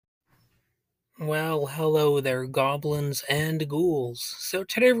Well, hello there, goblins and ghouls. So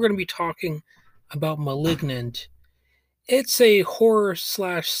today we're going to be talking about Malignant. It's a horror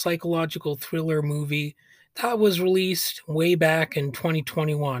slash psychological thriller movie that was released way back in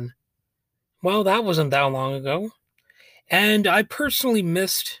 2021. Well, that wasn't that long ago. And I personally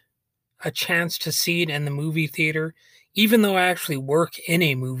missed a chance to see it in the movie theater, even though I actually work in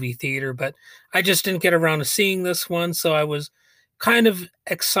a movie theater, but I just didn't get around to seeing this one, so I was kind of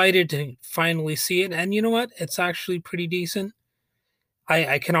excited to finally see it. And you know what? It's actually pretty decent.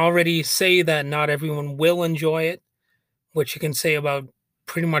 I can already say that not everyone will enjoy it, which you can say about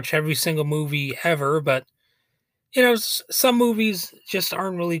pretty much every single movie ever, but some movies just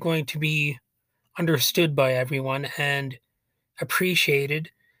aren't really going to be understood by everyone and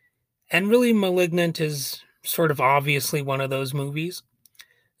appreciated. And really, Malignant is sort of obviously one of those movies.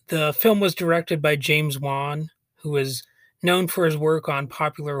 The film was directed by James Wan, who is known for his work on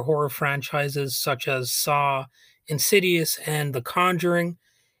popular horror franchises such as Saw, Insidious, and The Conjuring.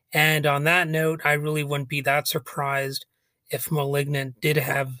 And on that note, I really wouldn't be that surprised if Malignant did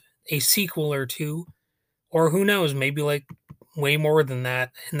have a sequel or two, or who knows, maybe like way more than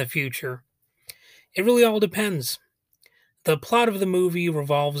that in the future. It really all depends. The plot of the movie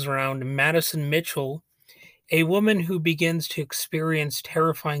revolves around Madison Mitchell, a woman who begins to experience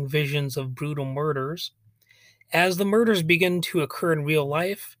terrifying visions of brutal murders. As the murders begin to occur in real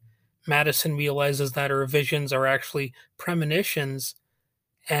life, Madison realizes that her visions are actually premonitions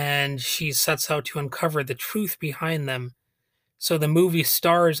and she sets out to uncover the truth behind them. So the movie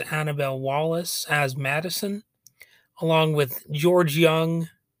stars Annabelle Wallis as Madison, along with George Young,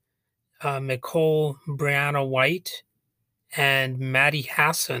 Nicole Brianna White, and Maddie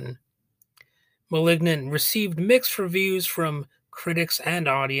Hassan. Malignant received mixed reviews from critics and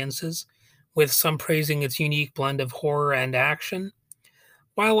audiences, with some praising its unique blend of horror and action,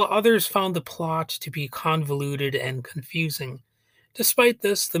 while others found the plot to be convoluted and confusing. Despite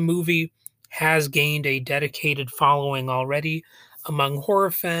this, the movie has gained a dedicated following already among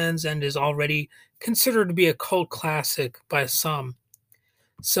horror fans and is already considered to be a cult classic by some.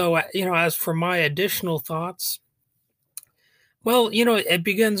 So, as for my additional thoughts, well, it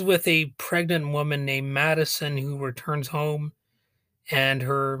begins with a pregnant woman named Madison who returns home, and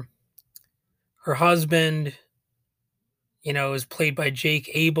her husband, is played by Jake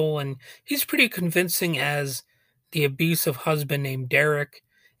Abel, and he's pretty convincing as the abusive husband named Derek,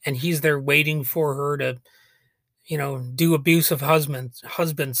 and he's there waiting for her to, do abusive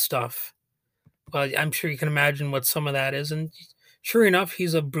husband stuff. Well, I'm sure you can imagine what some of that is, and sure enough,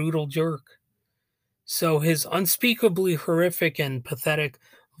 he's a brutal jerk. So his unspeakably horrific and pathetic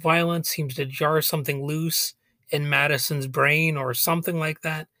violence seems to jar something loose in Madison's brain or something like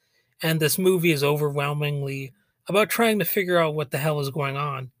that. And this movie is overwhelmingly about trying to figure out what the hell is going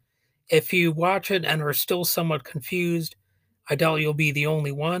on. If you watch it and are still somewhat confused, I doubt you'll be the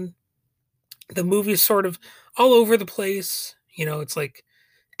only one. The movie's sort of all over the place.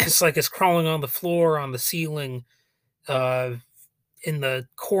 It's crawling on the floor, on the ceiling, uh, in the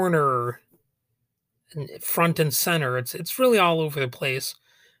corner, front and center. It's really all over the place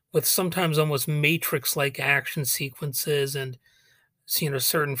with sometimes almost Matrix like action sequences and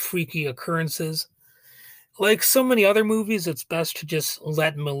certain freaky occurrences. Like so many other movies, it's best to just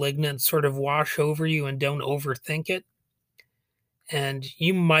let Malignant sort of wash over you and don't overthink it. And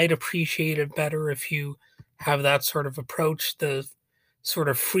you might appreciate it better if you have that sort of approach, the sort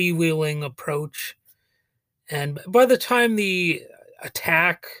of freewheeling approach. And by the time the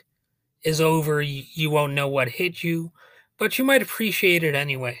attack is over, you won't know what hit you, but you might appreciate it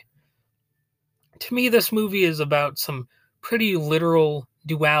anyway. To me, this movie is about some pretty literal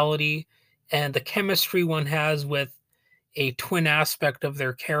duality and the chemistry one has with a twin aspect of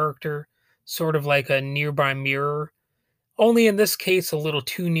their character, sort of like a nearby mirror, only in this case a little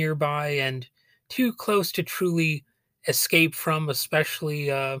too nearby and too close to truly escape from,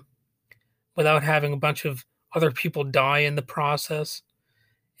 especially without having a bunch of other people die in the process.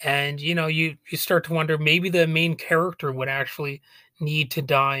 And you start to wonder maybe the main character would actually need to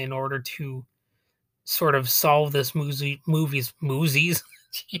die in order to sort of solve this movies.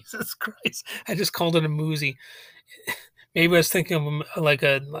 Jesus Christ, I just called it a movie. Maybe I was thinking of like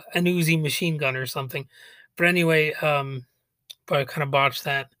an Uzi machine gun or something. But anyway, but I kind of botched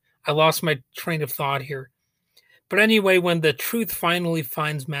that. I lost my train of thought here. But anyway, when the truth finally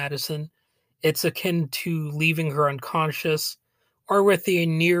finds Madison, it's akin to leaving her unconscious or with a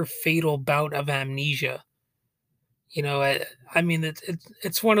near fatal bout of amnesia. I mean,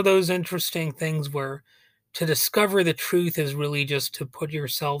 it's one of those interesting things where to discover the truth is really just to put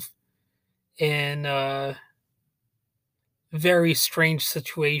yourself in a very strange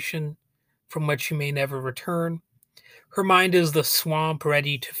situation from which she may never return. Her mind is the swamp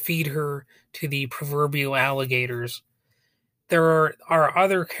ready to feed her to the proverbial alligators. There are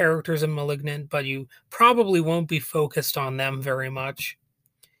other characters in Malignant, but you probably won't be focused on them very much.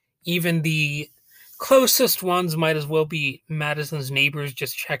 Even the closest ones might as well be Madison's neighbors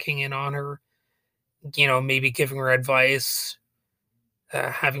just checking in on her, maybe giving her advice,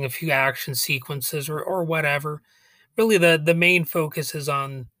 having a few action sequences or whatever. Really, the main focus is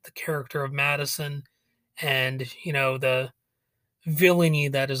on the character of Madison and, the villainy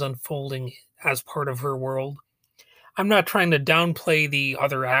that is unfolding as part of her world. I'm not trying to downplay the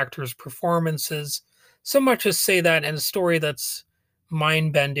other actors' performances so much as say that in a story that's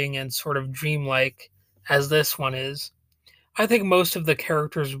mind bending and sort of dreamlike as this one is, I think most of the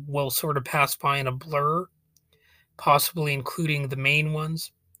characters will sort of pass by in a blur, possibly including the main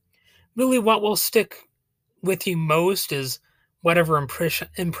ones. Really, what will stick with you most is whatever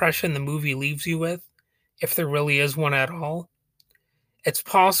impression the movie leaves you with, if there really is one at all. It's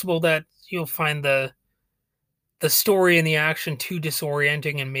possible that you'll find the story and the action too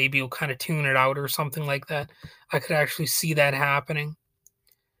disorienting and maybe you'll kind of tune it out or something like that. I could actually see that happening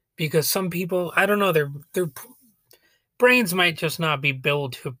because some people, I don't know, their brains might just not be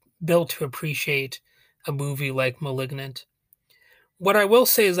built to appreciate a movie like Malignant. What I will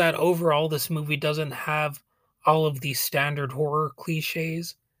say is that overall this movie doesn't have all of the standard horror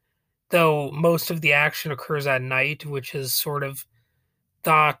cliches, though most of the action occurs at night, which is sort of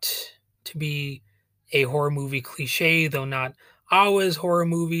thought to be a horror movie cliche, though not always horror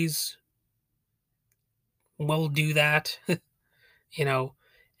movies will do that, you know.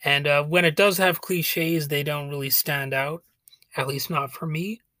 And when it does have cliches, they don't really stand out, at least not for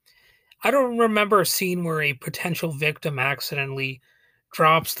me. I don't remember a scene where a potential victim accidentally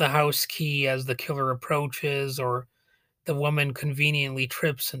drops the house key as the killer approaches, or the woman conveniently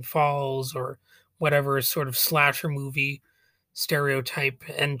trips and falls, or whatever sort of slasher movie stereotype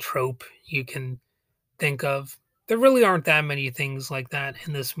and trope you can think of. There really aren't that many things like that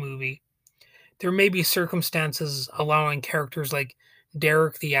in this movie. There may be circumstances allowing characters like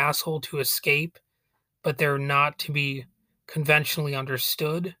Derek the asshole to escape, but they're not to be conventionally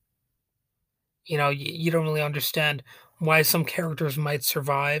understood. You don't really understand why some characters might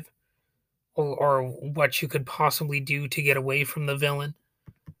survive or what you could possibly do to get away from the villain.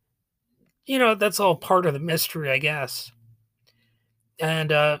 That's all part of the mystery, I guess.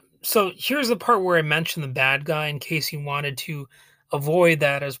 And so here's the part where I mentioned the bad guy in case you wanted to avoid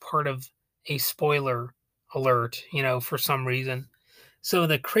that as part of a spoiler alert, for some reason. So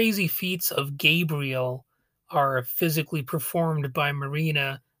the crazy feats of Gabriel are physically performed by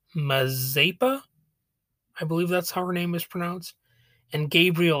Marina Mazepa. I believe that's how her name is pronounced. And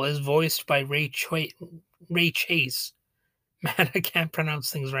Gabriel is voiced by Ray Chase. Man, I can't pronounce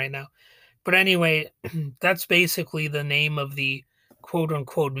things right now. But anyway, that's basically the name of the quote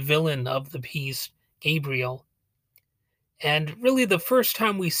unquote villain of the piece, Gabriel. And really, the first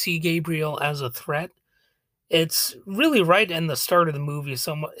time we see Gabriel as a threat, it's really right in the start of the movie,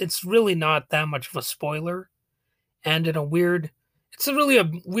 so it's really not that much of a spoiler. And it's really a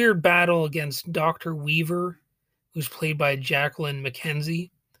weird battle against Dr. Weaver, who's played by Jacqueline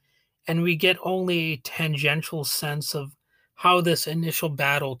McKenzie. And we get only a tangential sense of how this initial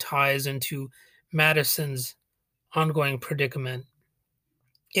battle ties into Madison's ongoing predicament.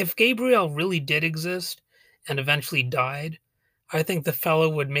 If Gabriel really did exist and eventually died, I think the fellow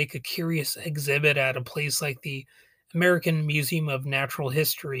would make a curious exhibit at a place like the American Museum of Natural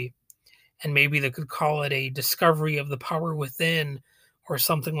History, and maybe they could call it a discovery of the power within or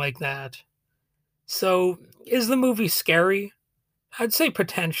something like that. So, is the movie scary? I'd say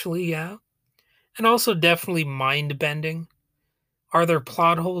potentially, yeah. And also definitely mind bending. Are there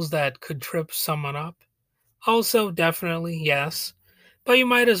plot holes that could trip someone up? Also, definitely, yes. But you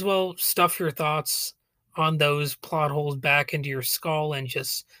might as well stuff your thoughts on those plot holes back into your skull and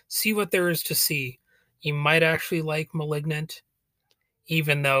just see what there is to see. You might actually like Malignant,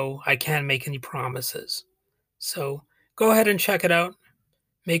 even though I can't make any promises. So go ahead and check it out,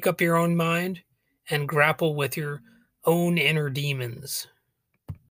 make up your own mind, and grapple with your own inner demons.